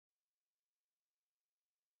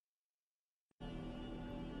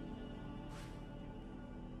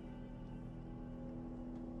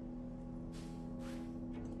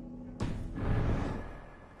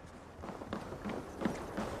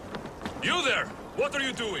You there! What are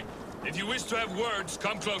you doing? If you wish to have words,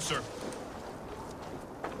 come closer.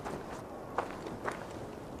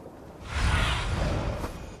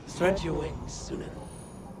 Spread your wings, Sunan.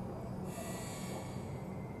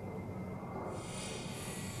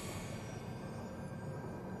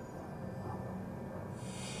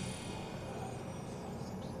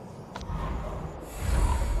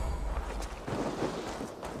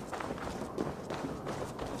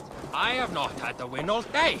 I have not had the wind all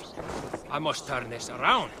day. I must turn this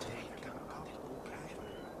around.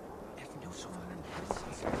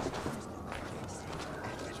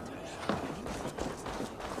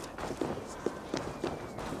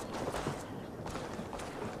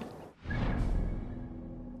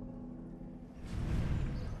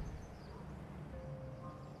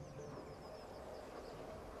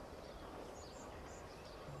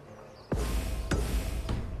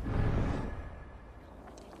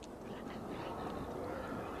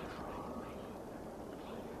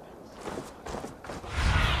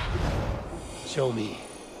 Show me.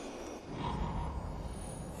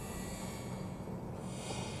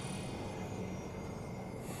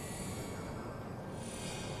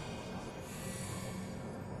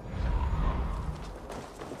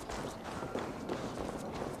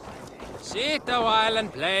 Sit a while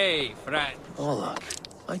and play, friend. Oh, look.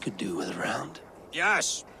 I could do with a round.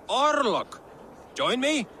 Yes, or look. Join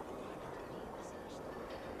me?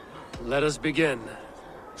 Let us begin.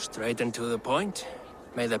 Straight and to the point.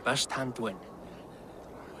 May the best hand win.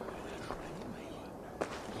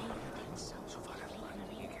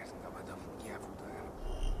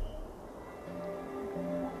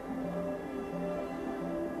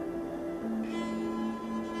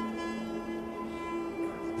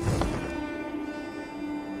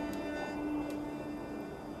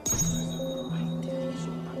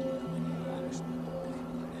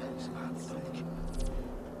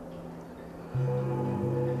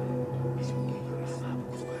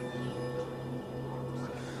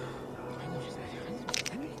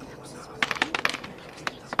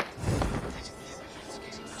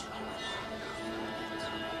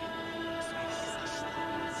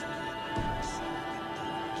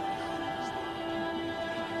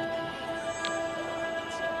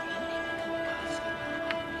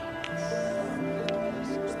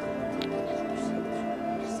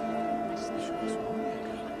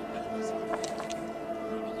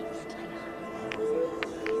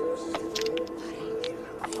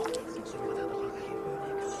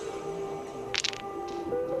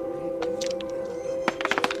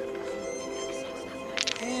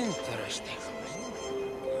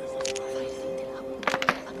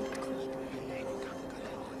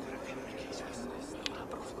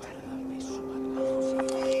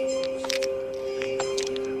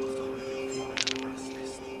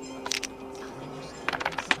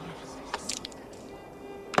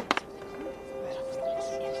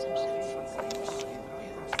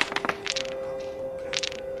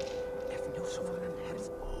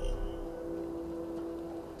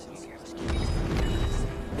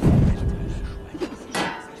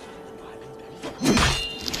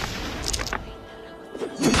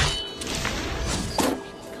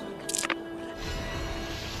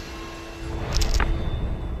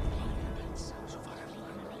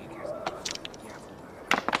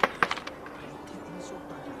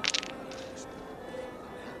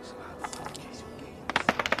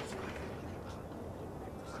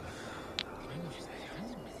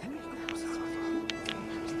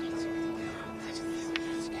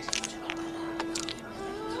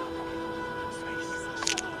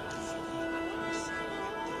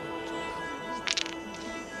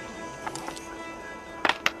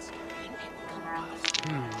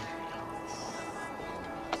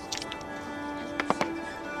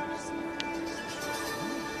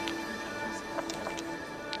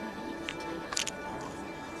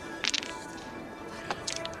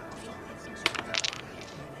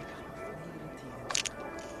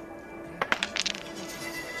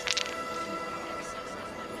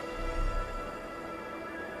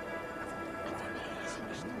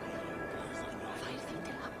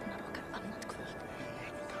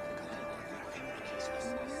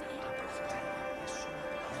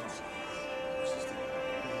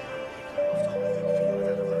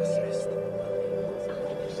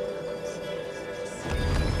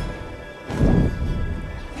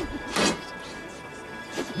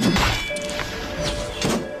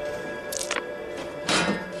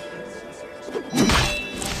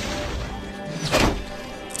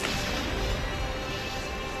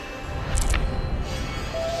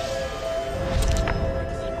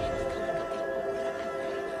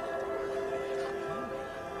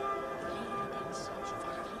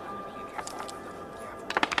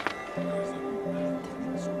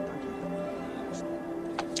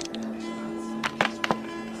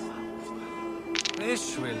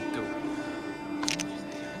 This will do.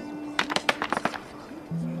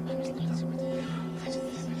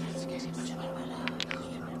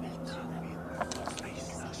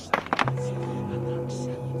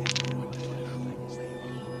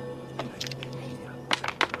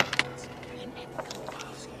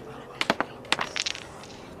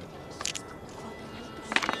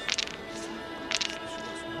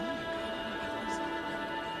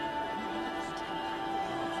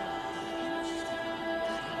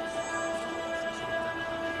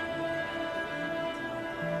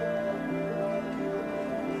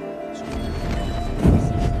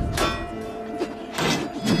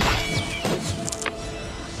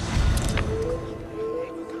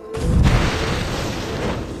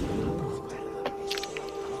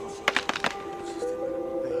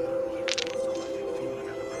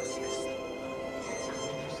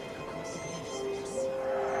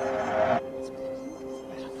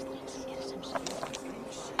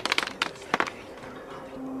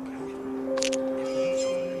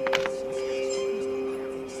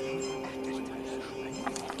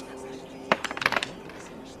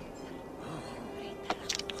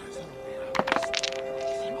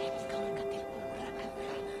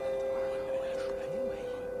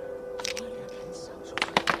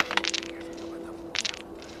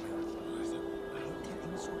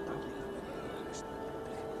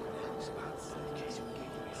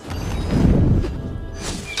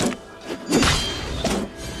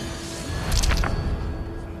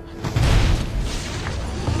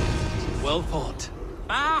 Well fought.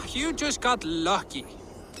 Ah, you just got lucky.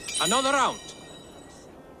 Another round.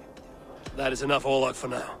 That is enough all luck for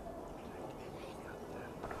now.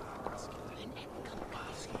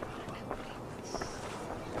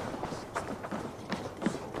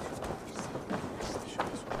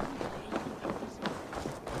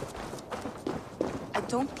 I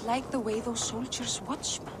don't like the way those soldiers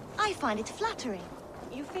watch me. I find it flattering.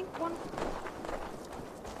 You think one...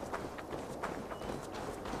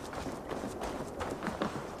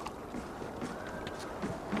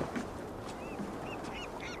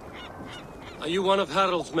 Are you one of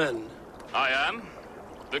Harald's men? I am.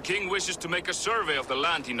 The king wishes to make a survey of the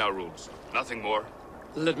land he now rules. Nothing more.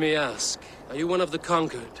 Let me ask, are you one of the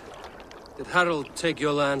conquered? Did Harald take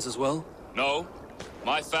your lands as well? No.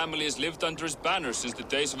 My family has lived under his banner since the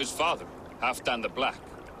days of his father, Halfdan the Black.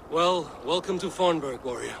 Well, welcome to Fornburg,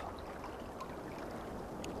 warrior.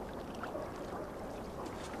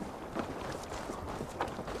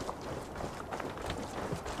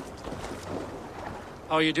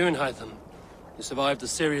 How are you doing, Hytham? You survived a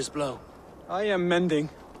serious blow. I am mending.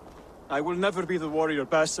 I will never be the warrior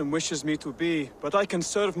Basim wishes me to be, but I can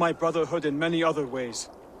serve my brotherhood in many other ways.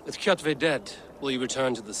 With Kjotve dead, will you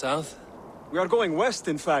return to the south? We are going west,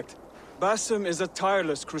 in fact. Basim is a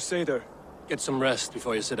tireless crusader. Get some rest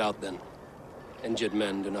before you set out, then. Injured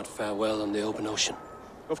men do not fare well on the open ocean.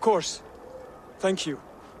 Of course. Thank you.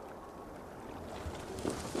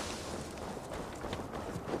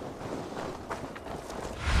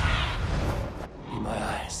 My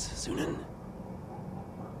eyes, Sunan.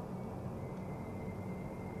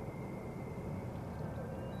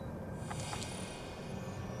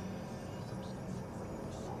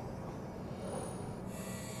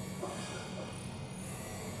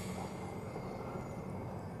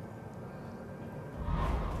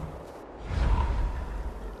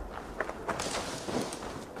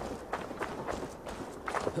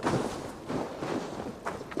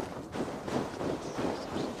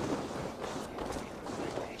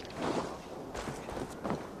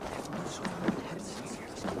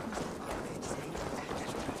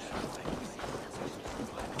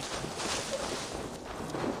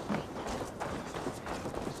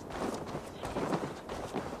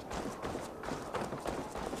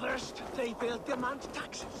 First, they will demand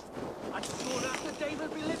taxes, and soon after they will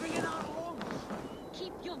be living in our homes.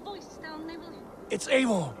 Keep your voice down, they will... It's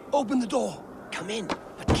Eivor! Open the door! Come in,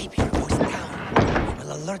 but keep your voice down. We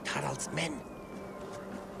will alert Harald's men.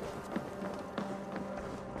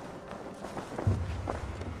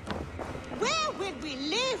 Where will we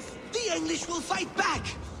live? The English will fight back!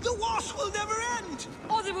 The wars will never end!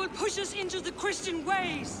 Or they will push us into the Christian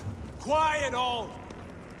ways! Quiet all!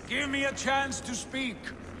 Give me a chance to speak.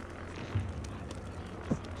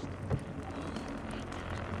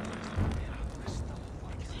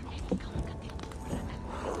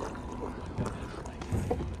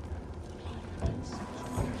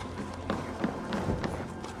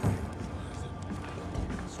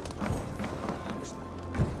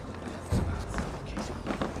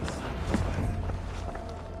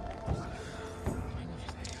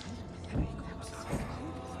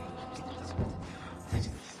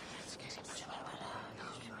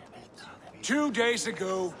 2 days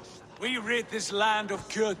ago, we rid this land of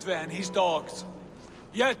Kjotve and his dogs.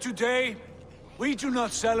 Yet today, we do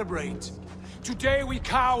not celebrate. Today we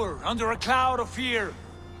cower under a cloud of fear.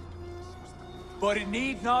 But it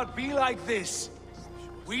need not be like this.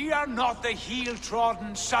 We are not the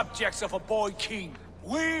heel-trodden subjects of a boy king.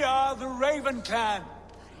 We are the Raven clan.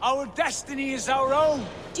 Our destiny is our own.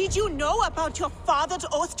 Did you know about your father's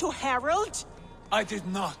oath to Harold? I did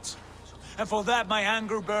not. And for that my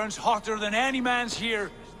anger burns hotter than any man's here.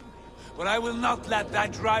 But I will not let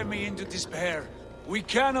that drive me into despair. We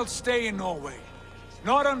cannot stay in Norway.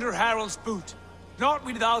 Not under Harald's boot. Not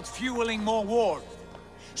without fueling more war.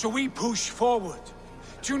 So we push forward.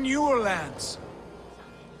 To newer lands.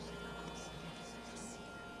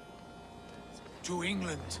 To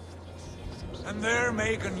England. And there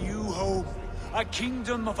make a new home. A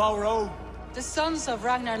kingdom of our own. The sons of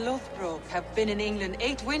Ragnar Lothbrok have been in England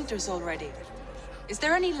 8 winters already. Is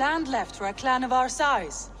there any land left for a clan of our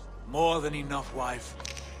size? More than enough, wife.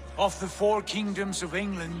 Of the 4 kingdoms of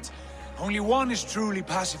England, only one is truly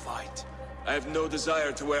pacified. I have no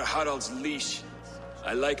desire to wear Harald's leash.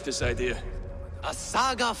 I like this idea. A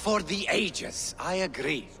saga for the ages, I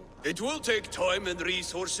agree. It will take time and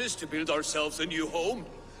resources to build ourselves a new home,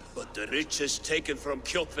 but the riches taken from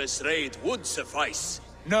Kjotve's raid would suffice.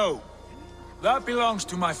 No. That belongs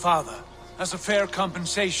to my father, as a fair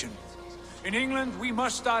compensation. In England, we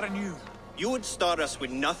must start anew. You would start us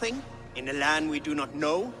with nothing? In a land we do not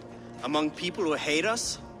know? Among people who hate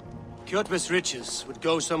us? Kjotve's riches would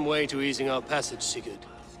go some way to easing our passage, Sigurd.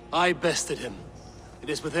 I bested him.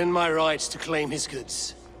 It is within my rights to claim his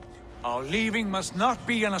goods. Our leaving must not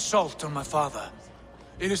be an assault on my father.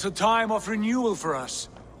 It is a time of renewal for us.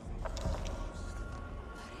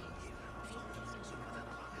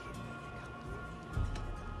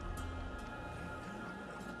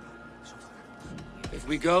 If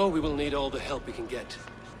we go, we will need all the help we can get.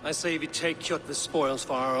 I say we take Kjotve's spoils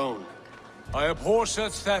for our own. I abhor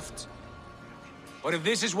such theft. But if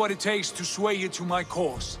this is what it takes to sway you to my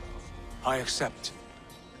cause, I accept.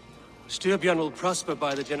 Styrbjörn will prosper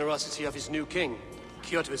by the generosity of his new king.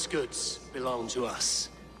 Kjotve's goods belong to us.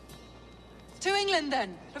 To England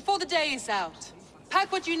then, before the day is out.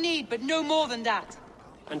 Pack what you need, but no more than that.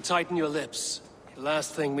 And tighten your lips. The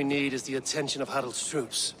last thing we need is the attention of Harald's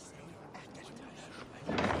troops.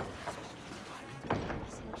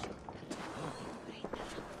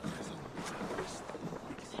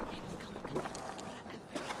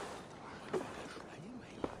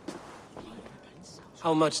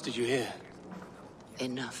 How much did you hear?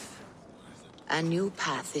 Enough. A new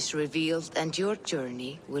path is revealed, and your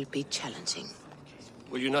journey will be challenging.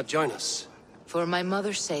 Will you not join us? For my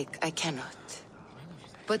mother's sake, I cannot.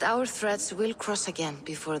 But our threads will cross again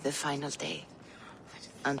before the final day.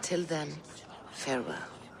 Until then, farewell.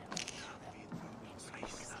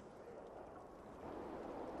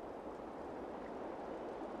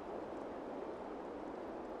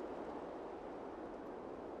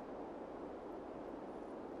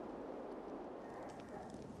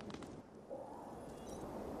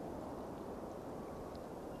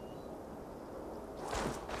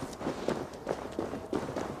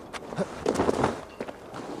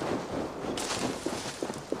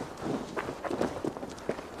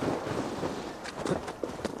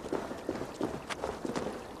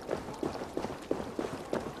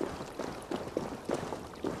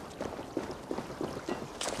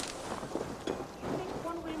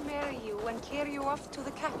 Carry you off to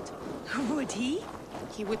the capital. Would he?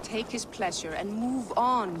 He would take his pleasure and move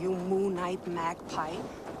on, you moon-eyed magpie,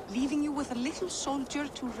 leaving you with a little soldier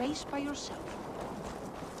to race by yourself.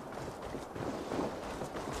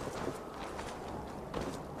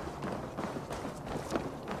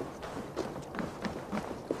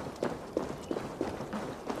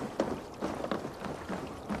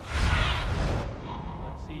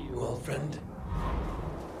 See you, old friend.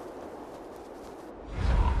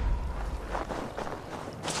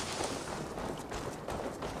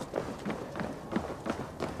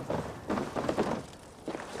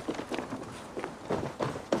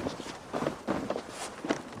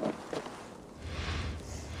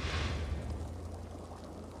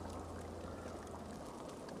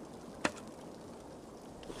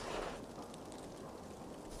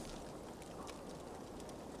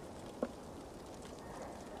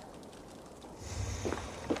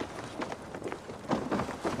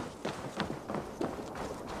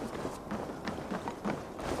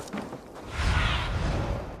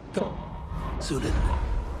 Sunan.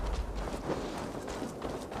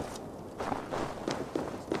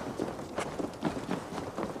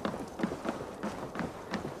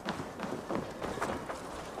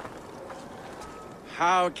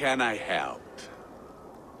 How can I help?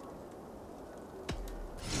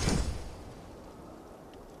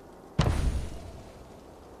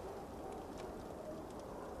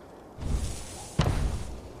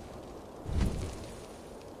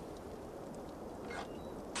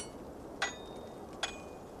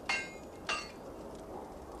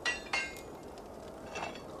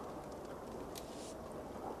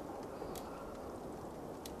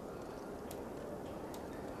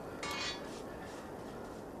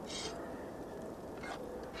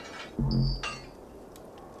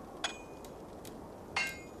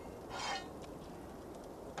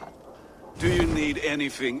 Do you need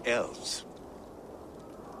anything else?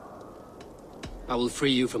 I will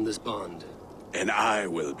free you from this bond. And I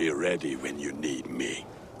will be ready when you need me.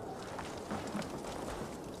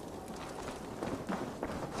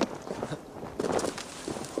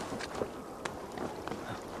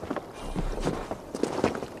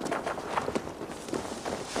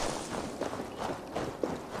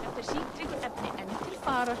 Þetta sítryggur efni enn til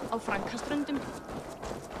farar á Frankaströndum.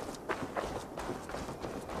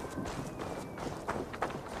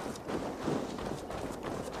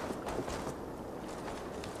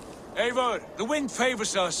 Eivor, the wind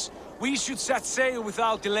favors us. We should set sail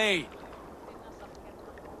without delay.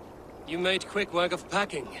 You made quick work of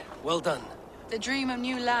packing. Well done. The dream of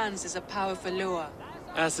new lands is a powerful lure.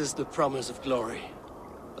 As is the promise of glory.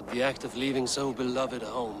 But the act of leaving so beloved a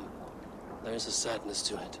home, there is a sadness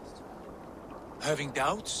to it. Having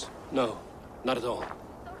doubts? No, not at all.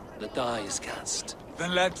 The die is cast.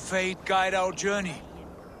 Then let fate guide our journey.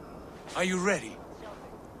 Are you ready?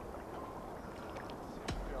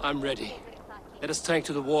 I'm ready. Let us take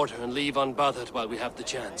to the water and leave unbothered while we have the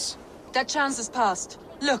chance. That chance is past.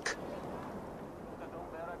 Look!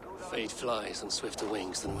 Fate flies on swifter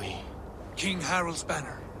wings than we. King Harald's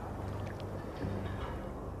banner.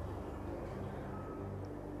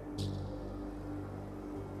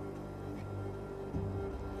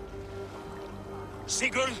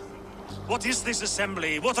 Sigurd, what is this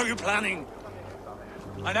assembly? What are you planning?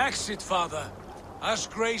 An exit, father. As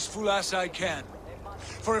graceful as I can.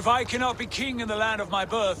 For if I cannot be king in the land of my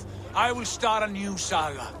birth, I will start a new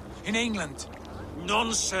saga. In England.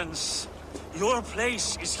 Nonsense. Your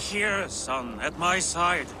place is here, son, at my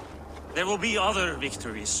side. There will be other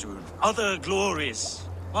victories soon. Other glories.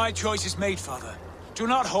 My choice is made, father. Do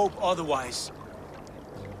not hope otherwise.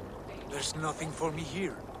 There's nothing for me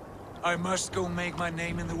here. I must go make my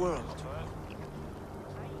name in the world.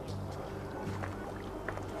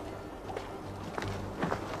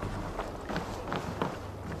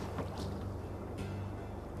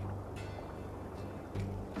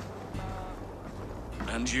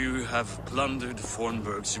 And you have plundered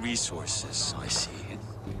Fornburg's resources, I see.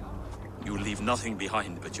 You leave nothing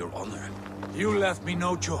behind but your honor. You left me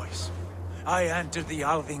no choice. I entered the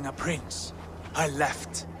Alving a prince. I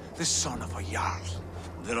left the son of a Jarl.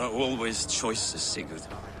 There are always choices, Sigurd.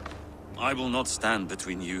 I will not stand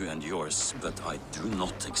between you and yours, but I do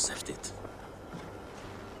not accept it.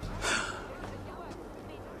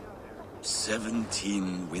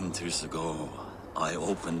 17 winters ago, I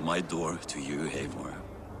opened my door to you, Eivor.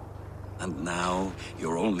 And now,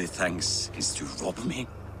 your only thanks is to rob me?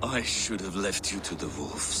 I should have left you to the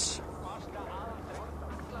wolves.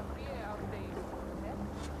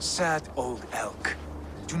 Sad old elk.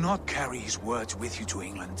 Do not carry his words with you to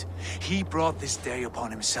England. He brought this day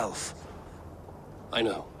upon himself. I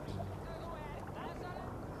know.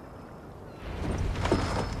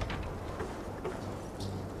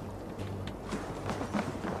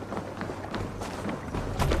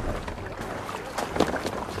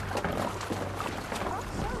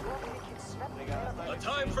 The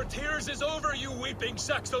time for tears is over, you weeping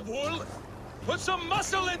sacks of wool! Put some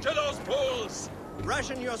muscle into those bulls!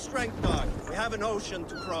 Ration your strength, dog. We have an ocean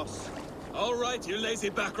to cross. All right, you lazy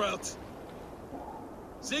backrout.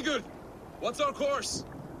 Sigurd, what's our course?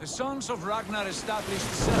 The sons of Ragnar established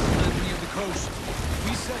a settlement near the coast.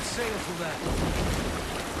 We set sail for that.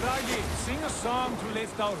 Bragi, sing a song to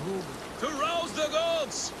lift our hood. To rouse the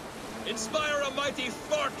gods! Inspire a mighty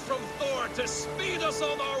fart from Thor to speed us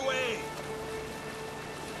on our way!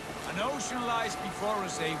 An ocean lies before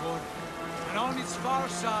us, Eivor. And on its far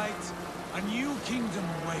side, a new kingdom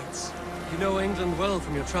awaits. You know England well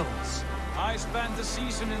from your travels. I spent a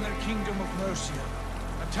season in their kingdom of Mercia.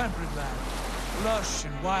 A temperate land, lush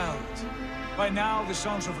and wild. By now, the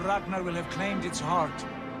sons of Ragnar will have claimed its heart.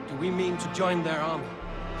 Do we mean to join their army?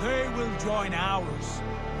 They will join ours.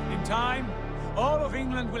 In time, all of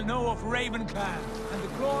England will know of Raven Clan and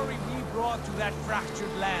the glory we brought to that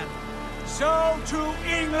fractured land. So to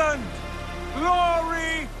England!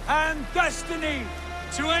 Glory and destiny!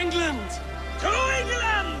 To England! To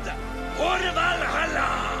England! For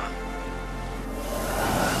Valhalla!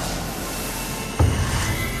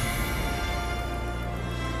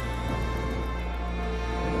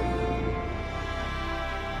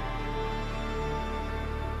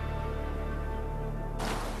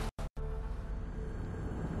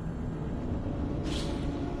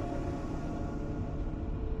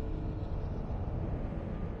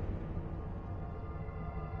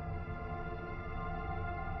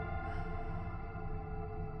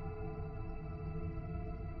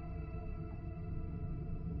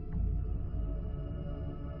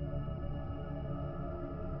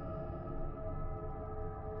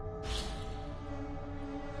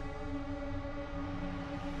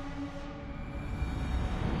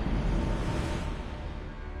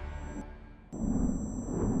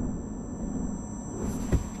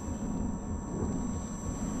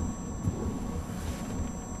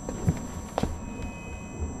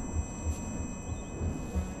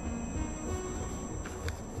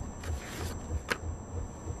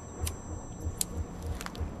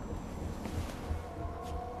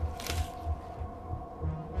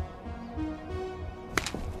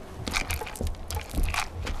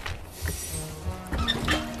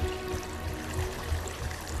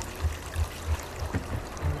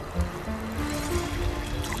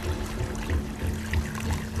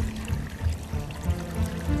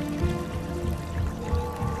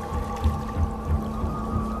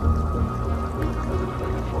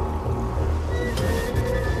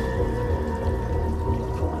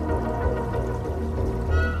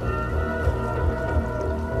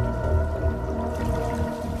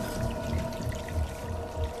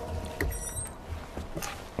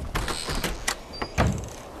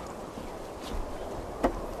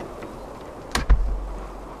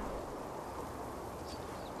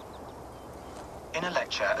 In a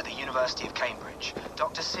lecture at the University of Cambridge,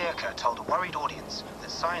 Dr. Sirka told a worried audience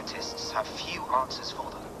that scientists have few answers for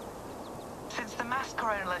them. Since the mass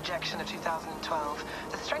coronal ejection of 2012,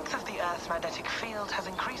 the strength of the Earth's magnetic field has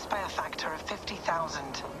increased by a factor of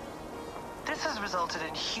 50,000. This has resulted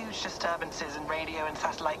in huge disturbances in radio and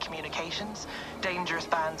satellite communications, dangerous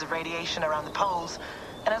bands of radiation around the poles,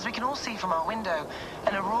 and as we can all see from our window,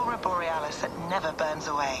 an aurora borealis that never burns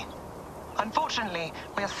away. Unfortunately,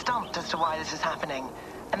 we are stumped as to why this is happening,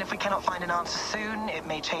 and if we cannot find an answer soon, it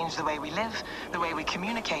may change the way we live, the way we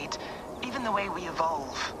communicate, even the way we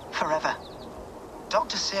evolve, forever.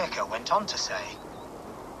 Dr. Sirka went on to say,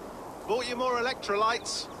 "Bought you more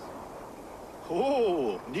electrolytes?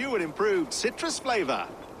 Oh, new and improved citrus flavor."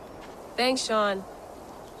 Thanks, Sean.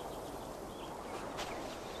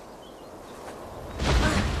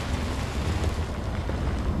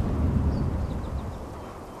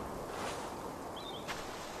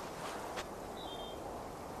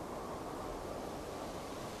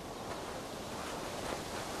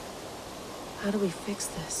 How do we fix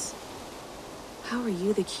this? How are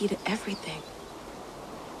you the key to everything?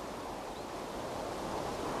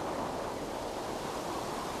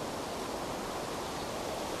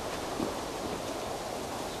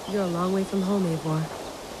 You're a long way from home, Eivor.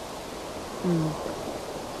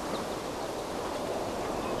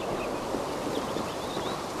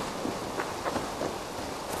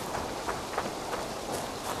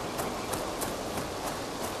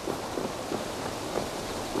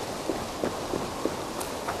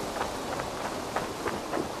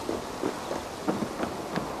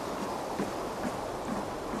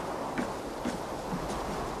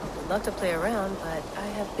 I'd love to play around, but I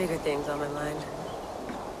have bigger things on my mind.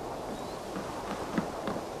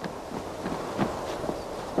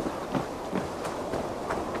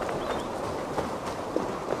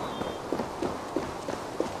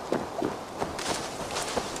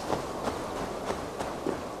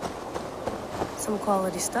 Some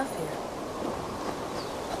quality stuff here.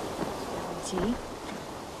 Tea?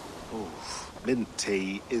 Oof. Mint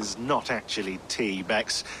tea is not actually tea,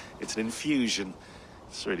 Bex. It's an infusion.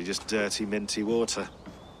 It's really just dirty, minty water.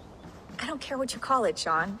 I don't care what you call it,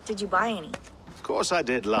 Sean. Did you buy any? Of course I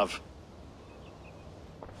did, love.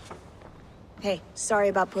 Hey, sorry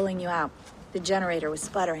about pulling you out. The generator was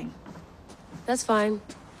sputtering. That's fine.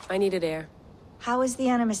 I needed air. How is the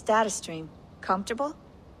Animus data stream? Comfortable?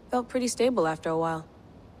 Felt pretty stable after a while.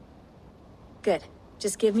 Good.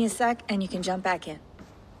 Just give me a sec and you can jump back in.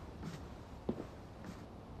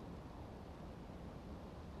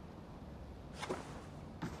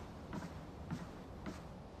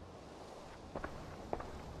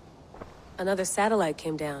 Another satellite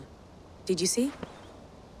came down. Did you see?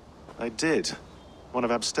 I did. One of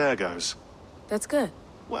Abstergo's. That's good.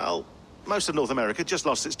 Well, most of North America just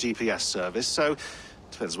lost its GPS service, so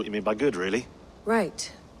depends what you mean by good, really.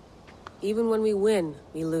 Right. Even when we win,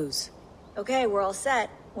 we lose. Okay, we're all set.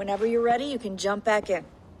 Whenever you're ready, you can jump back in.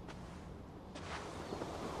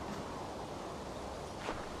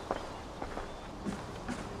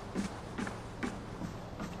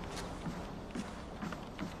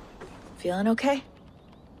 Feeling okay?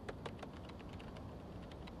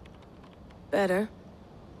 Better.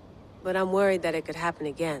 But I'm worried that it could happen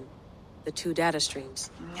again. The two data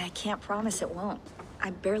streams. I can't promise it won't.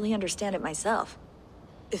 I barely understand it myself.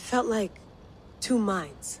 It felt like two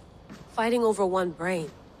minds, fighting over one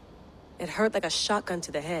brain. It hurt like a shotgun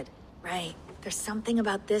to the head. Right. There's something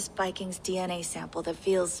about this Viking's DNA sample that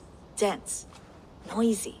feels dense,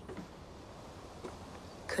 noisy.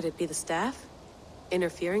 Could it be the staff?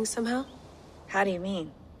 Interfering somehow? How do you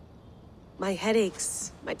mean? My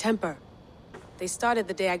headaches, my temper. They started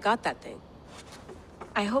the day I got that thing.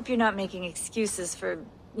 I hope you're not making excuses for,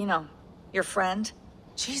 you know, your friend.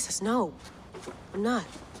 Jesus, no. I'm not.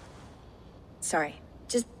 Sorry.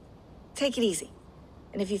 Just take it easy.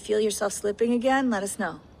 And if you feel yourself slipping again, let us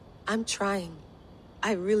know. I'm trying.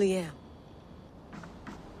 I really am.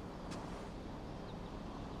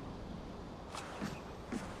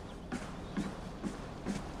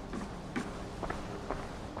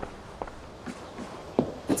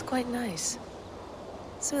 It's quite nice.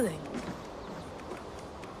 Soothing.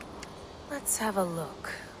 Let's have a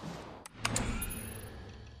look.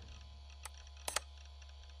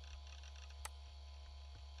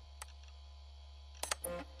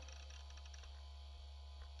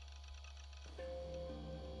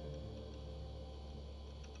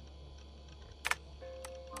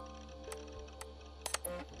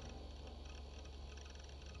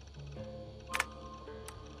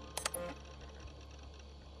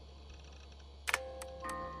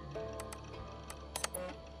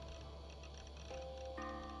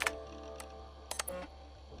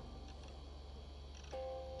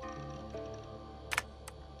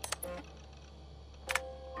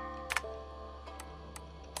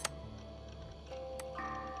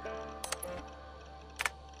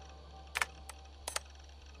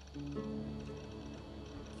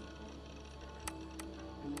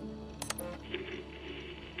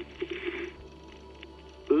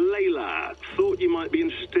 Layla, thought you might be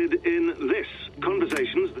interested in this.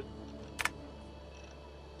 Conversations that...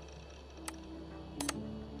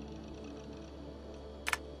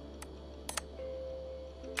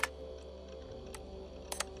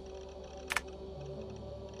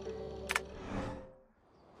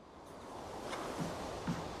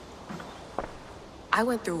 I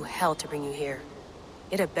went through hell to bring you here.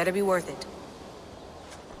 It had better be worth it.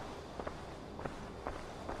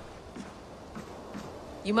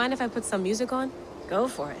 You mind if I put some music on? Go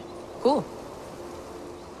for it. Cool.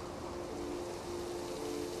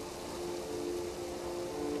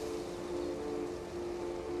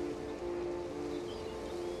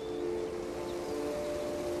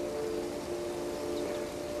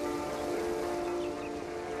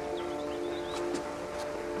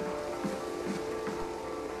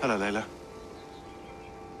 Hello, Layla.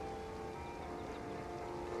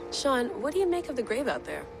 Sean, what do you make of the grave out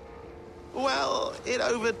there? Well, it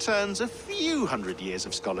overturns a few hundred years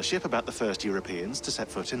of scholarship about the first Europeans to set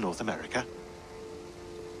foot in North America.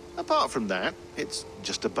 Apart from that, it's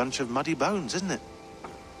just a bunch of muddy bones, isn't it?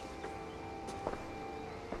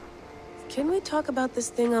 Can we talk about this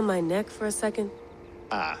thing on my neck for a second?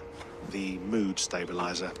 Ah, the mood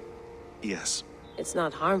stabilizer. Yes. It's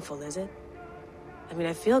not harmful, is it? I mean,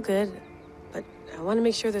 I feel good, but I want to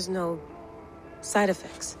make sure there's no side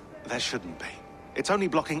effects. There shouldn't be. It's only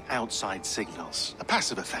blocking outside signals, a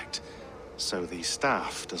passive effect. So the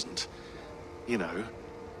staff doesn't, you know,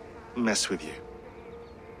 mess with you.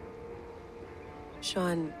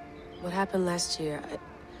 Sean, what happened last year,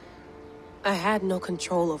 I had no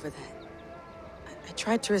control over that. I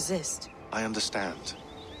tried to resist. I understand.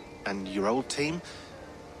 And your old team,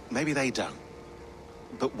 maybe they don't.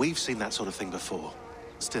 But we've seen that sort of thing before.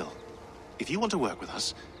 Still, if you want to work with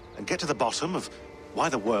us and get to the bottom of why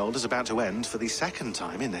the world is about to end for the second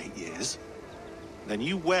time in 8 years, then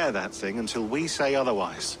you wear that thing until we say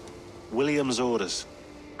otherwise. William's orders.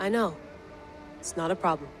 I know. It's not a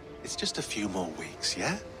problem. It's just a few more weeks,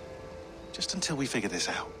 yeah? Just until we figure this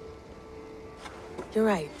out. You're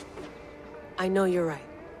right. I know you're right.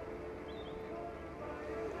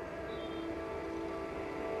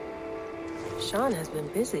 Sean has been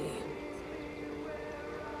busy.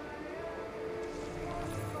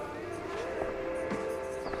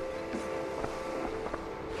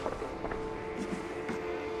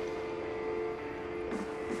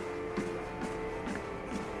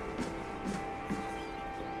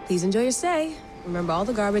 Please enjoy your stay. Remember, all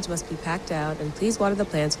the garbage must be packed out, and please water the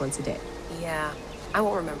plants once a day. Yeah, I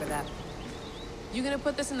won't remember that. You gonna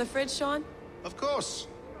put this in the fridge, Sean? Of course.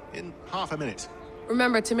 In half a minute.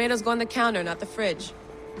 Remember, tomatoes go on the counter, not the fridge.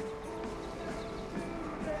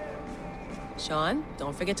 Sean,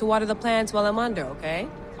 don't forget to water the plants while I'm under, okay?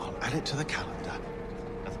 I'll add it to the calendar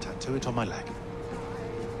and tattoo it on my leg.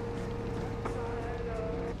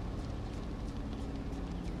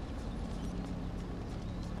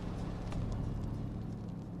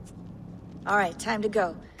 All right, time to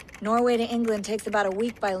go. Norway to England takes about a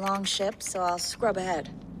week by long ship, so I'll scrub ahead.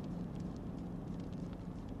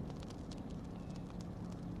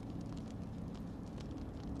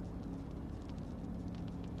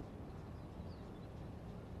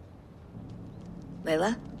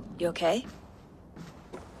 Layla, you okay?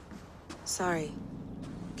 Sorry.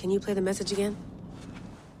 Can you play the message again?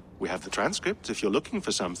 We have the transcript. If you're looking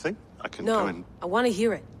for something, I can No, go and... I want to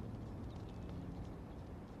hear it.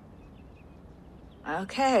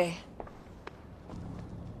 Okay.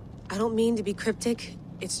 I don't mean to be cryptic.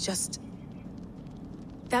 It's just...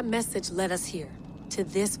 that message led us here. To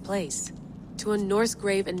this place. To a Norse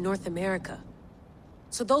grave in North America.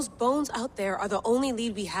 So those bones out there are the only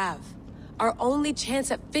lead we have. Our only chance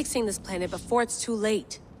at fixing this planet before it's too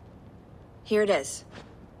late. Here it is.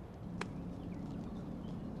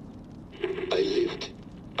 I lived,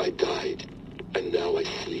 I died, and now I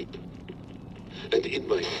sleep. And in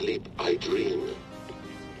my sleep I dream.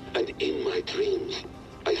 And in my dreams,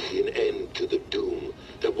 I see an end to the doom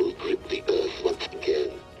that will grip the Earth once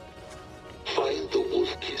again. Find the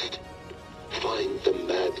wolf-kissed. Find the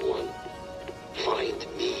mad one. Find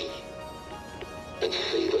me. And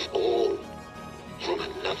save us all from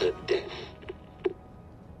another death.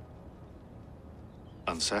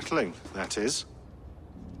 Unsettling, that is.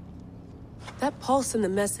 That pulse in the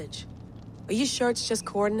message. Are you sure it's just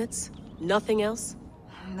coordinates? Nothing else?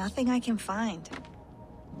 Nothing I can find.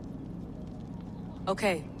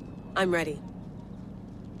 Okay, I'm ready.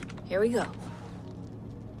 Here we go.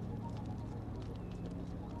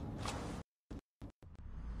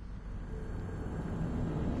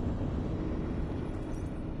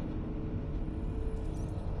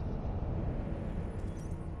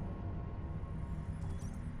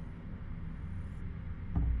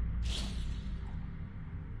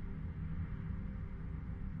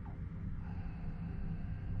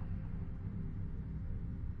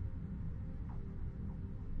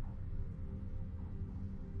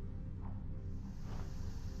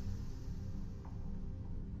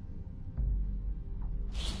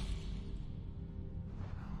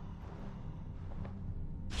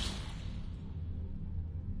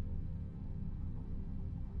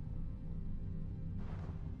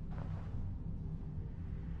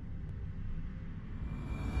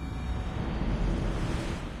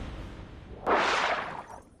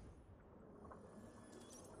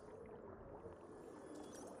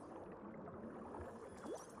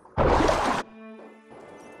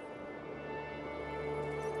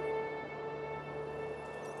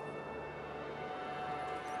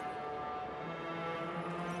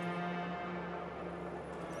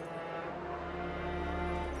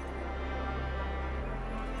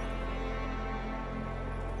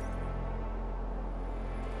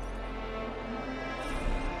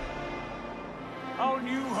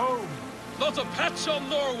 Not a patch on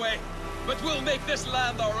Norway, but we'll make this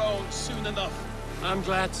land our own soon enough. I'm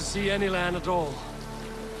glad to see any land at all.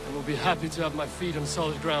 And will be happy to have my feet on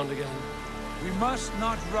solid ground again. We must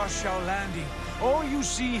not rush our landing. All you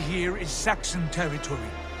see here is Saxon territory.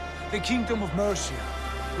 The Kingdom of Mercia,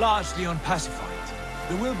 largely unpacified.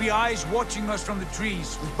 There will be eyes watching us from the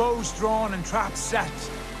trees, with bows drawn and traps set.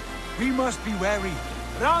 We must be wary.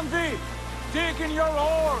 Randi! Dig in your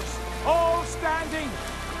oars! All standing!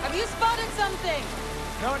 Have you spotted something?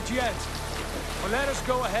 Not yet. But let us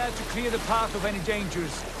go ahead to clear the path of any dangers.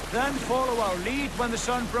 Then follow our lead when the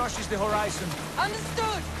sun brushes the horizon.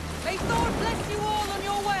 Understood! May Thor bless you all on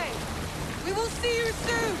your way! We will see you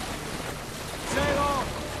soon! Sail on!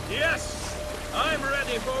 Yes! I'm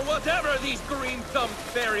ready for whatever these green-thumbed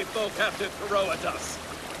fairy folk have to throw at us.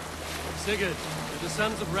 Sigurd, do the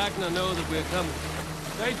sons of Ragnar know that we're coming?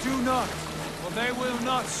 They do not, for they will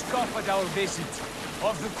not scoff at our visit.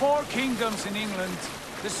 Of the 4 kingdoms in England,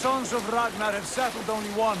 the sons of Ragnar have settled only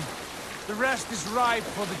one. The rest is ripe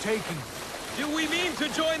for the taking. Do we mean to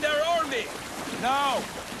join their army? No,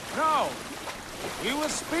 no. We will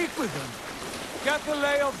speak with them, get the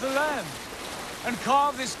lay of the land, and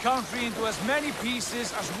carve this country into as many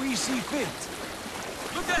pieces as we see fit.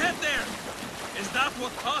 Look ahead there! Is that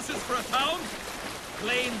what passes for a town?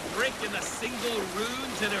 Plain brick in a single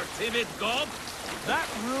rune to their timid god? That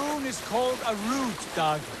rune is called a root,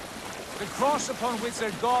 Dag. The cross upon which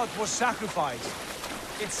their god was sacrificed.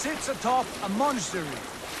 It sits atop a monastery,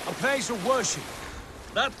 a place of worship.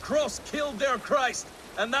 That cross killed their Christ,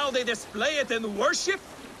 and now they display it in worship?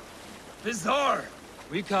 Bizarre.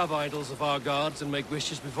 We carve idols of our gods and make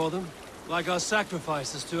wishes before them, like our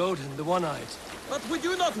sacrifices to Odin, the One-Eyed. But we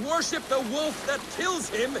do not worship the wolf that kills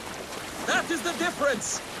him. That is the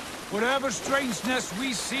difference. Whatever strangeness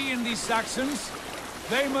we see in these Saxons,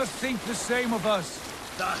 they must think the same of us.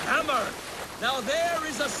 The hammer! Now there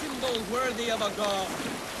is a symbol worthy of a god.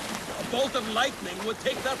 A bolt of lightning would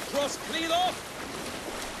take that cross clean off.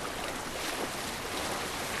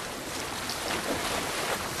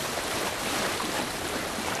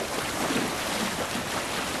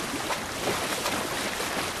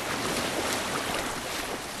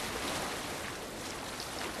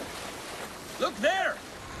 Look there!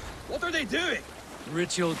 What are they doing?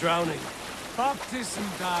 Ritual drowning. Baptism,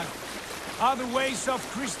 Dag. Are the ways of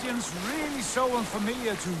Christians really so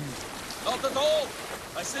unfamiliar to you? Not at all.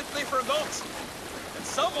 I simply forgot. And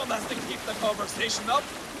someone has to keep the conversation up.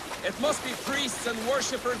 It must be priests and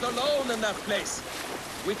worshippers alone in that place.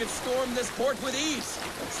 We could storm this port with ease,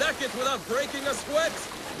 sack it without breaking a sweat.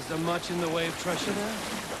 Is there much in the way of treasure there?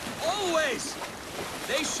 Always!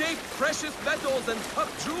 They shape precious metals and cut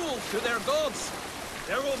jewels to their gods.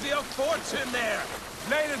 There will be a fortune there.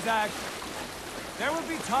 Later, Dag. There will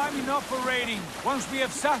be time enough for raiding, once we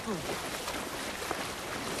have settled.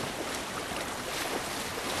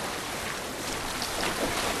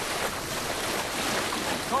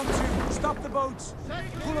 Come to, stop the boats.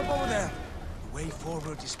 Pull up over there. The way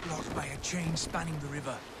forward is blocked by a chain spanning the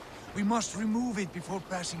river. We must remove it before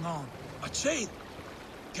passing on. A chain?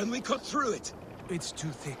 Can we cut through it? It's too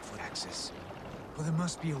thick for access. But there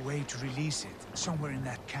must be a way to release it, somewhere in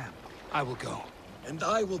that camp. I will go. And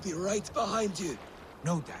I will be right behind you.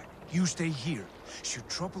 No, Dag. You stay here. Should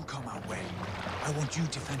trouble come our way, I want you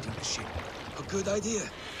defending the ship. A good idea.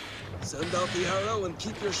 Send out the arrow and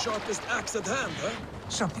keep your sharpest axe at hand, huh?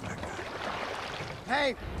 Something like that.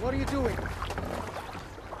 Hey, what are you doing?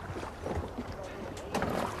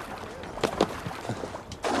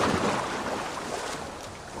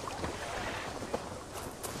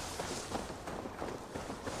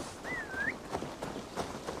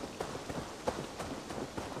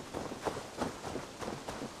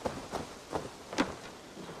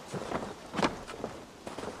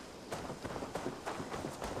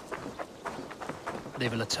 They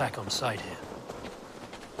will attack on sight here.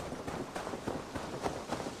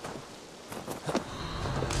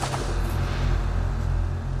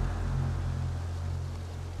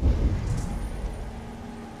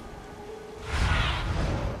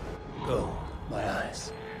 Go, my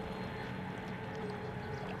eyes.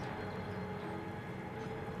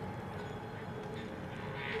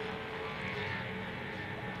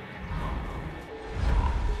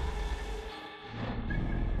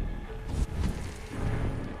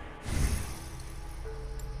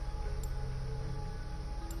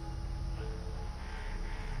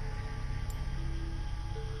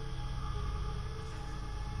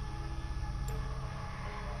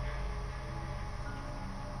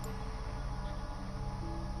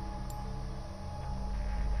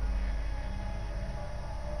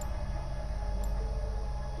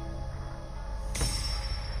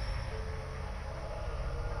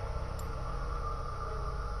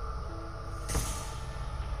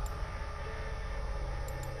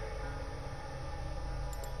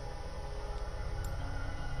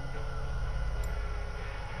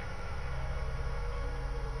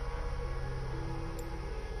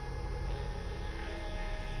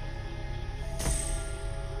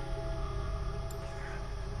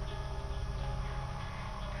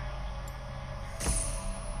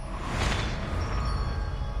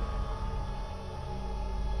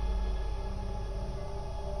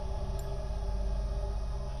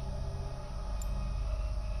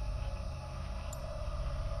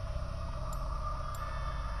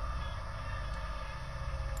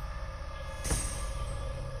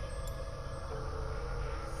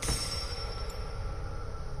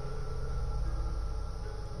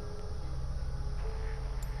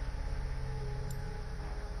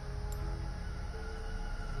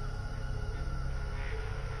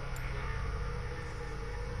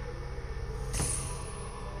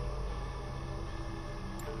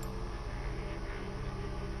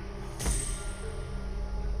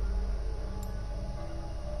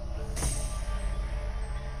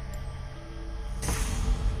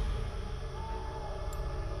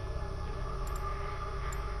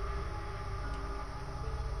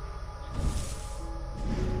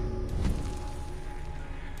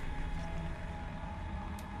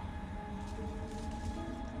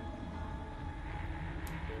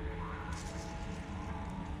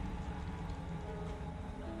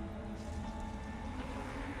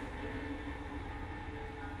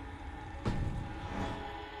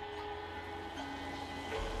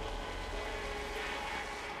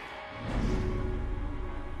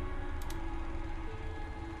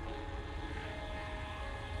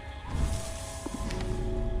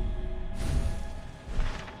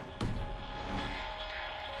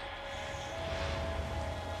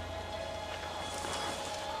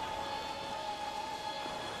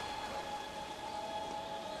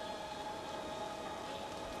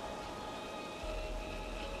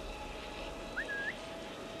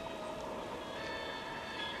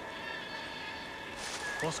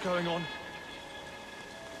 What's going on?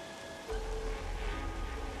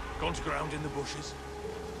 Gone to ground in the bushes?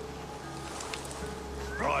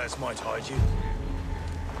 Briars might hide you.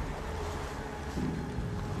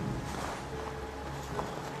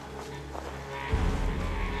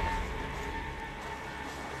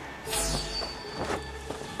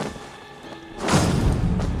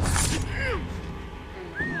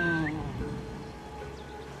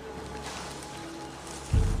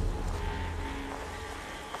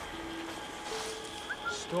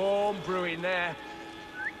 Storm brewing there.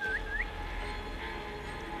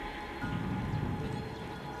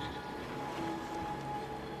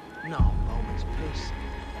 No moment's peace.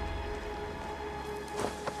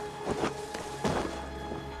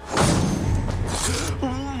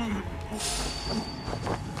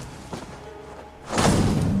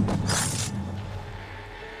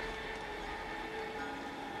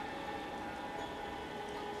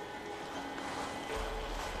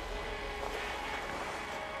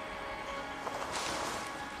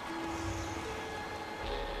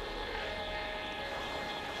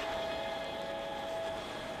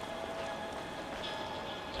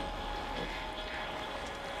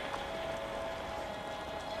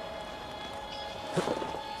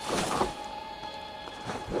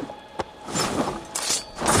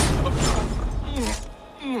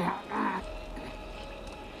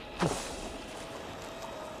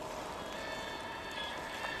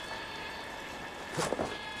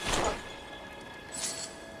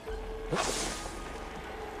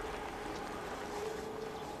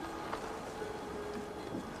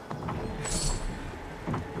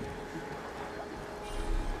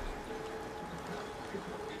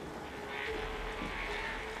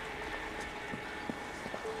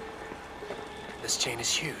 This chain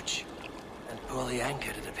is huge, and poorly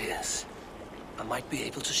anchored, it appears. I might be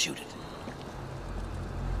able to shoot it.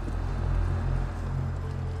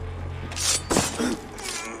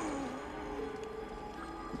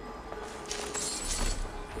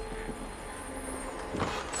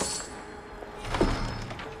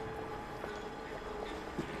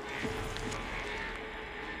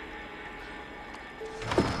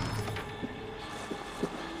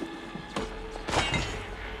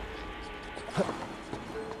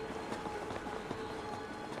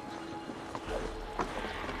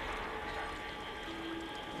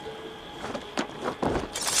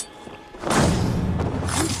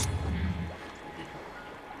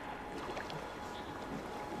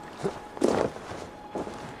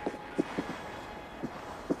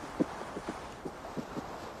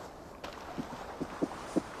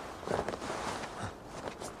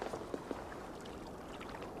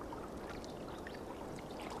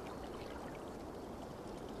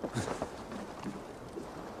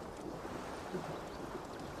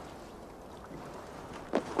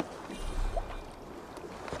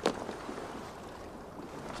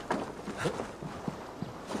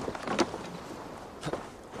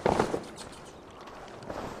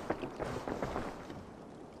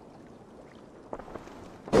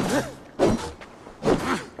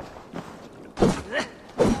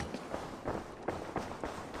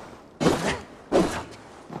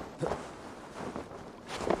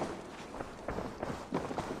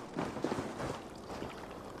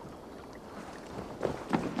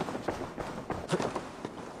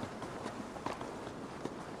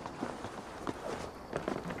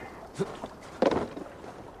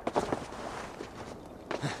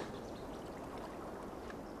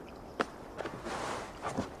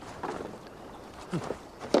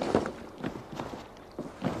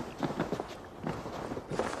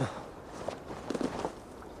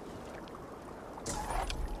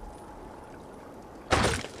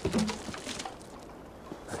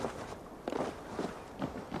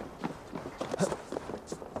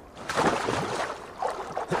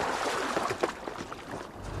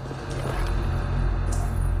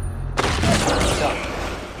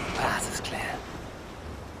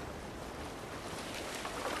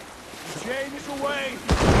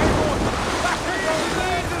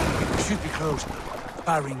 Should be closed,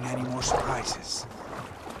 barring any more surprises.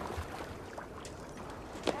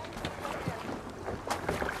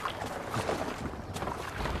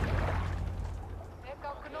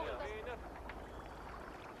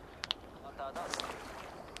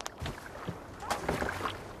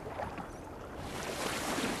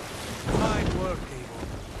 Fine work,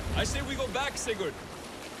 Eivor. I say we go back, Sigurd.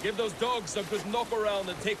 Give those dogs a good knock around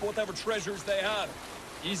and take whatever treasures they have.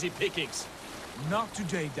 Easy pickings. Not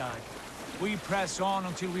today, Dag. We press on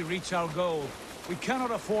until we reach our goal. We cannot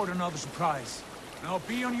afford another surprise. Now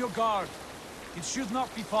be on your guard. It should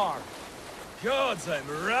not be far. Gods, I'm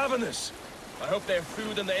ravenous. I hope they have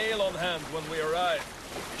food and ale on hand when we arrive.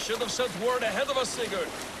 You should have sent word ahead of us, Sigurd,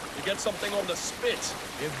 to get something on the spit.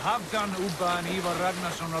 If Halfdan, Ubba and Eivor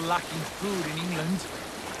Ragnarsson are lacking food in England,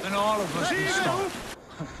 then all of us will starve.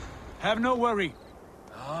 Have no worry.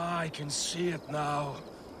 Ah, I can see it now.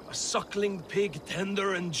 A suckling pig,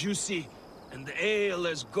 tender and juicy. And the ale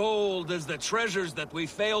as gold as the treasures that we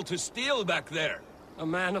failed to steal back there. A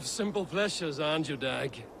man of simple pleasures, aren't you,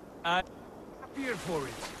 Dag? I'm here for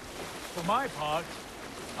it. For my part,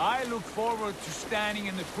 I look forward to standing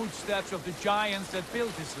in the footsteps of the giants that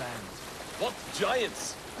built this land. What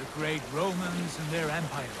giants? The great Romans and their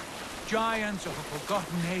empire. Giants of a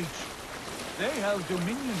forgotten age. They held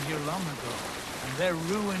dominion here long ago, and their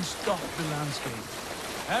ruins dot the landscape.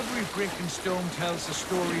 Every brick and stone tells a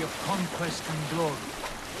story of conquest and glory.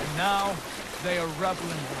 And now, they are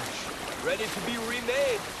rubble and ash. Ready to be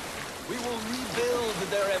remade. We will rebuild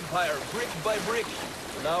their empire brick by brick,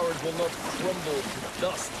 and ours will not crumble to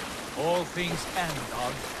dust. All things end,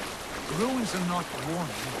 Dog. The ruins are not a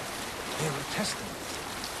warning. They're a testament.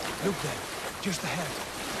 Look there, just ahead,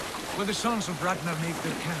 where the sons of Ragnar make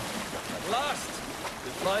their camp. At last,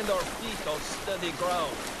 we find our feet on steady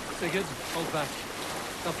ground. Sigurd, hold back.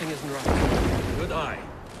 Nothing isn't right. Good eye.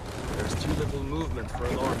 There's too little movement for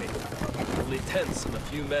an army. Only tents and a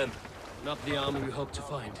few men. Not the army we hope to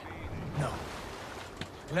find. No.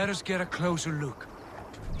 Let us get a closer look.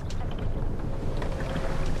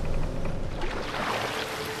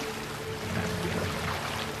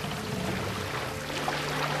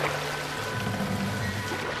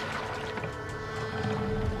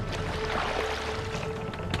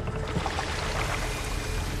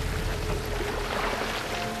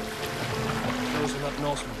 Those are not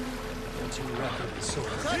Norsemen. They're too rapid with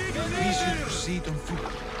swords. We should proceed on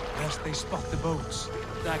foot, lest they spot the boats.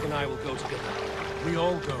 Dag and I will go together. We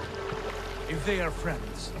all go. If they are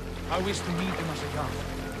friends, I wish to meet them as a young.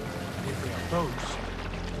 And if they are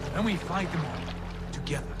foes, then we fight them all,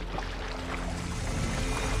 together.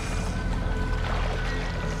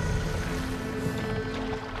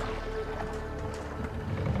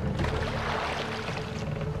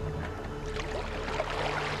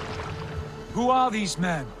 Who are these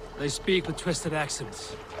men? They speak with twisted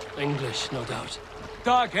accents. English, no doubt.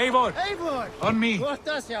 Dag, Eivor! Eivor! On me! What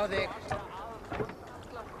does y'all think?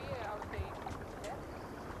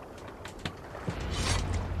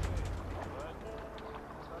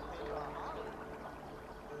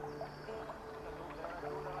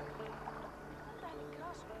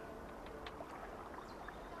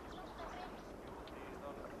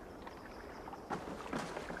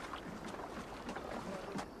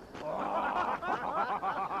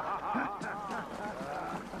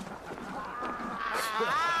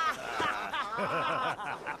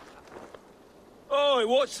 Oi,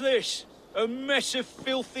 what's this? A mess of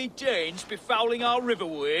filthy Danes befouling our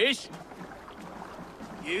riverways?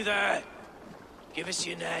 You there? Give us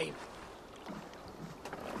your name.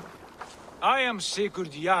 I am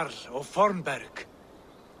Sigurd Jarl of Fornberg.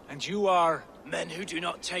 And you are... Men who do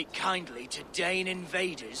not take kindly to Dane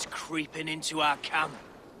invaders creeping into our camp.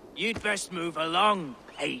 You'd best move along,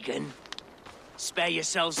 pagan. Spare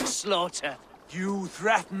yourselves a slaughter. You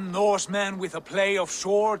threaten Norsemen with a play of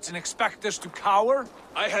swords and expect us to cower?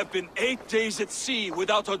 I have been 8 days at sea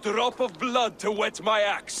without a drop of blood to wet my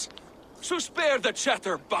axe. So spare the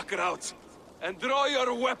chatter, Buckerout, and draw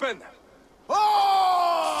your weapon.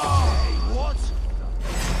 Oh! Hey, what?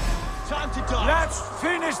 Time to die. Let's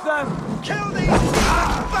finish them! Kill these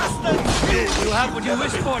bastards! You'll have what you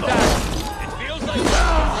wish for, Dad. It feels like...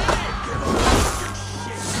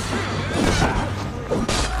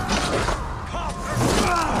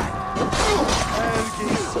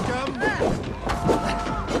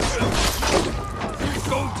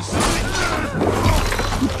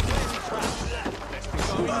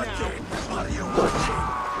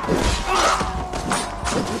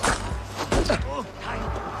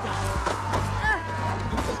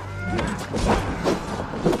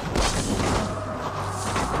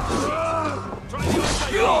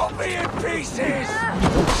 You'll be in pieces!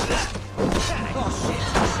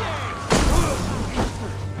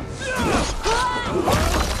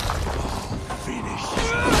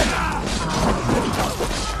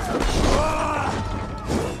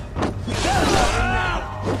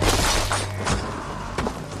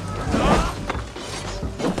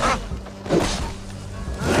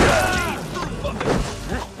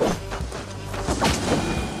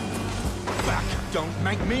 Don't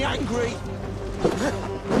make me angry!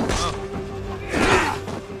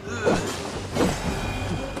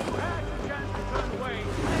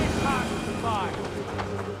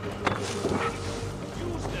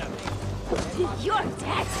 You're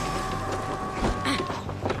dead!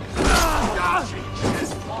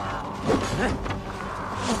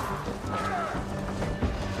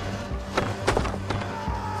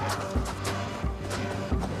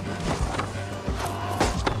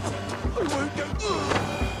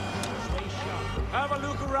 Have a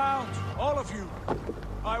look around, all of you.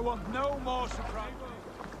 I want no more surprise.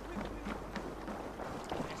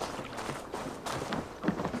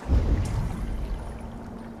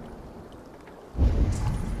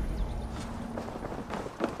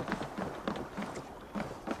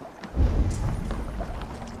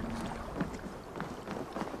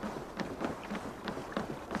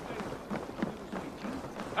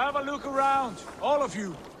 Have a look around, all of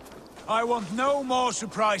you. I want no more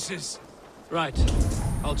surprises. Right.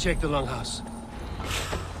 I'll check the longhouse.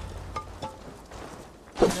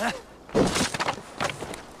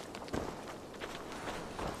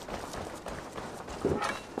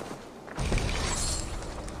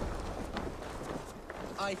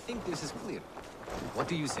 I think this is clear. What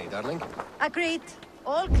do you say, darling? Agreed.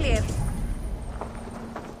 All clear.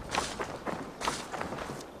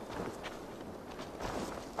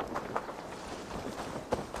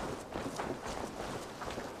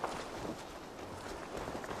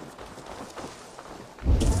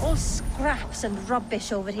 All scraps and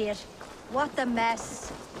rubbish over here. What a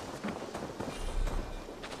mess.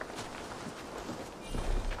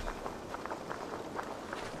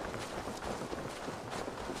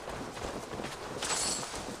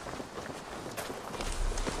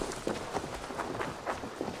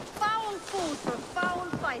 Foul food for foul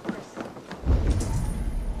fighters.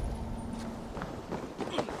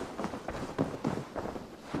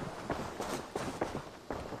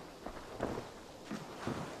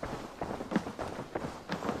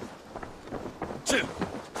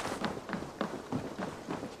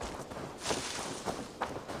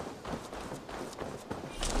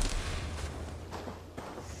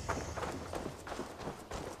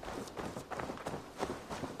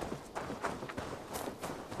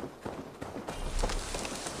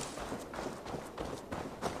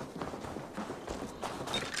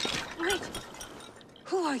 Wait!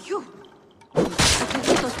 Who are you? I can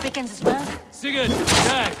get those brigands as well. Sigurd!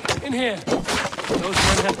 Dag! In here! Those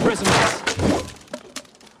men have prisoners.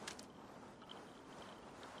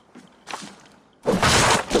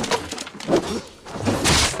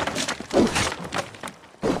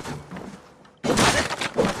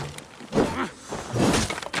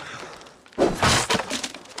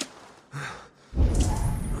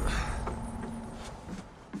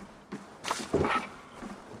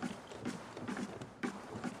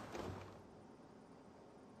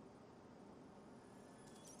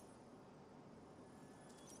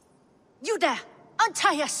 You there!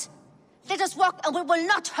 Untie us! Let us walk and we will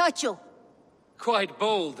not hurt you! Quite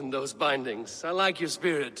bold in those bindings. I like your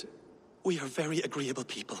spirit. We are very agreeable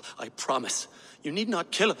people, I promise. You need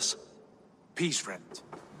not kill us. Peace, friend.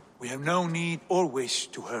 We have no need or wish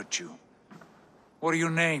to hurt you. What are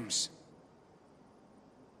your names?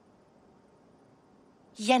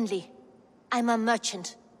 Yenli. I'm a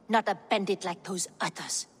merchant, not a bandit like those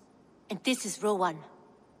others. And this is Rowan.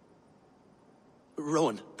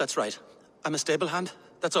 Rowan, that's right. I'm a stable hand,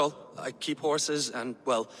 that's all. I keep horses and,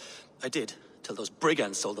 well, I did, till those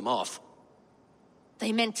brigands sold them off.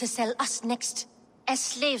 They meant to sell us next, as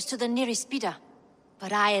slaves to the nearest bidder.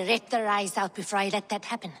 But I ripped their eyes out before I let that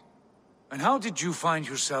happen. And how did you find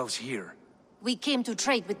yourselves here? We came to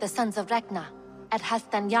trade with the Sons of Ragnar, at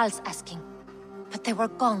Halfdan Jarl's asking. But they were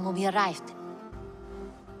gone when we arrived.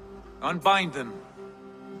 Unbind them.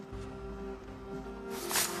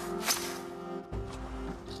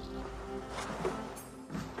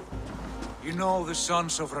 You know the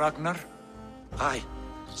Sons of Ragnar? Aye.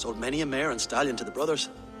 Sold many a mare and stallion to the brothers.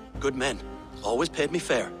 Good men. Always paid me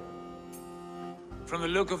fair. From the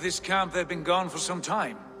look of this camp, they've been gone for some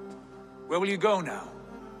time. Where will you go now?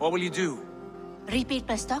 What will you do? Rebuild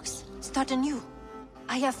my stocks, start anew.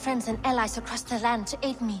 I have friends and allies across the land to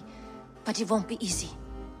aid me, but it won't be easy.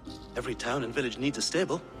 Every town and village needs a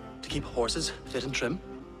stable to keep horses fit and trim.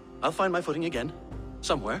 I'll find my footing again.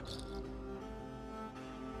 Somewhere.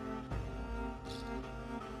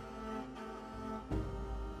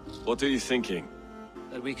 What are you thinking?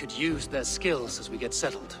 That we could use their skills as we get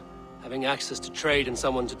settled. Having access to trade and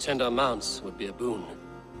someone to tend our mounts would be a boon.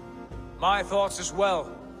 My thoughts as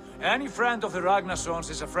well. Any friend of the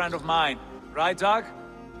Ragnarsons is a friend of mine. Right, Dag?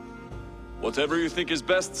 Whatever you think is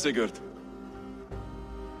best, Sigurd.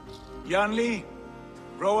 Janli,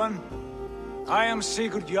 Rowan, I am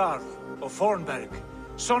Sigurd Jarl of Fornberg,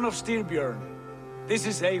 son of Styrbjörn. This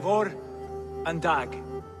is Eivor and Dag.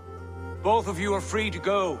 Both of you are free to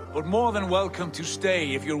go, but more than welcome to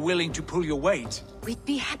stay if you're willing to pull your weight. We'd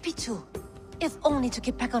be happy to, if only to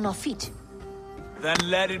get back on our feet. Then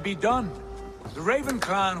let it be done. The Raven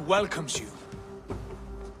Clan welcomes you.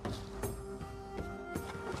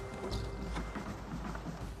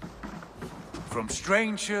 From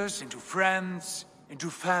strangers into friends,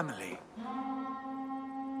 into family.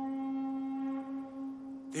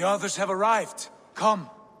 The others have arrived. Come.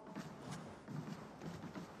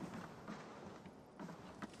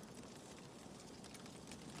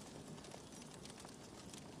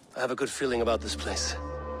 I have a good feeling about this place.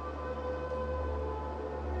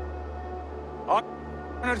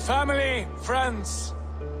 Honored family, friends,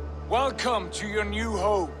 welcome to your new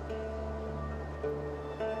home.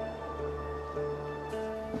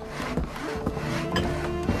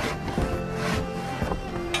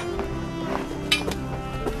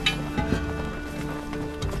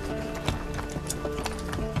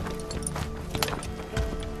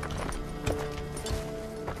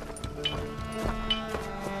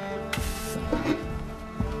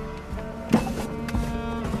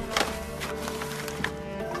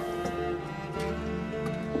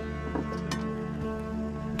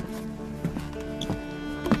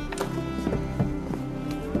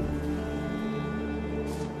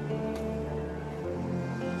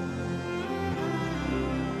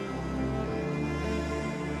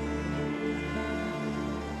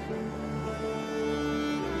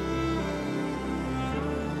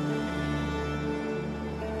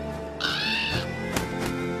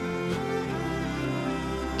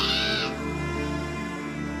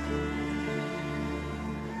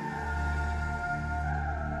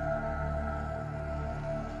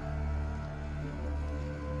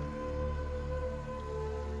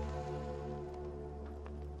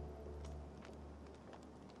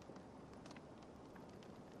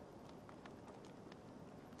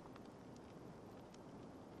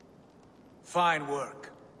 Fine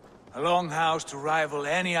work. A longhouse to rival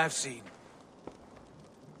any I've seen.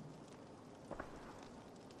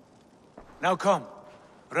 Now come.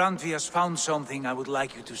 Randvi has found something I would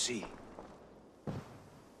like you to see.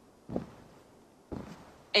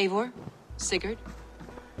 Eivor, Sigurd,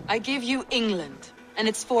 I give you England and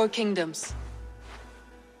its 4 kingdoms.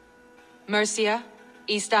 Mercia,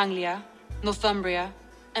 East Anglia, Northumbria,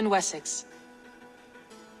 and Wessex.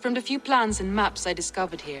 From the few plans and maps I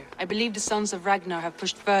discovered here, I believe the Sons of Ragnar have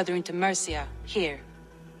pushed further into Mercia, here.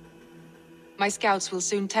 My scouts will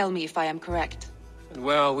soon tell me if I am correct. And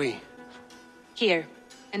where are we? Here,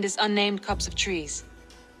 in this unnamed copse of trees.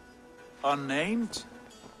 Unnamed?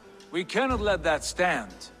 We cannot let that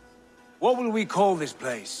stand. What will we call this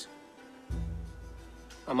place?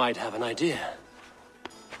 I might have an idea.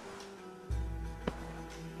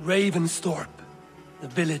 Ravensthorpe, the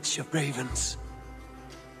village of ravens.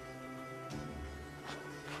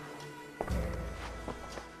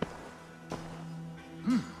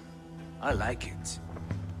 I like it.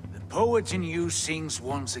 The poet in you sings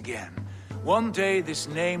once again. One day this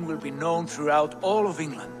name will be known throughout all of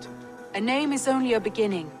England. A name is only a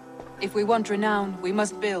beginning. If we want renown, we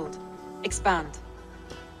must build, expand.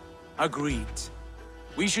 Agreed.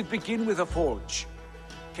 We should begin with a forge.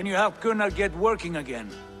 Can you help Gunnar get working again?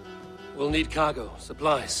 We'll need cargo,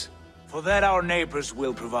 supplies. For that our neighbors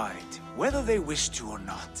will provide, whether they wish to or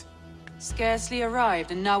not. Scarcely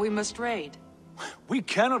arrived, and now we must raid. We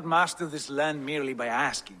cannot master this land merely by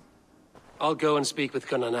asking. I'll go and speak with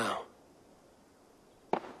Gunnar now.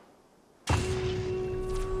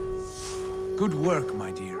 Good work,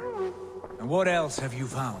 my dear. And what else have you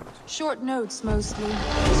found? Short notes, mostly.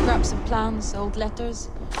 Scraps of plans, old letters,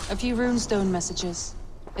 a few runestone messages.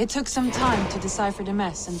 It took some time to decipher the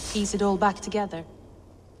mess and piece it all back together.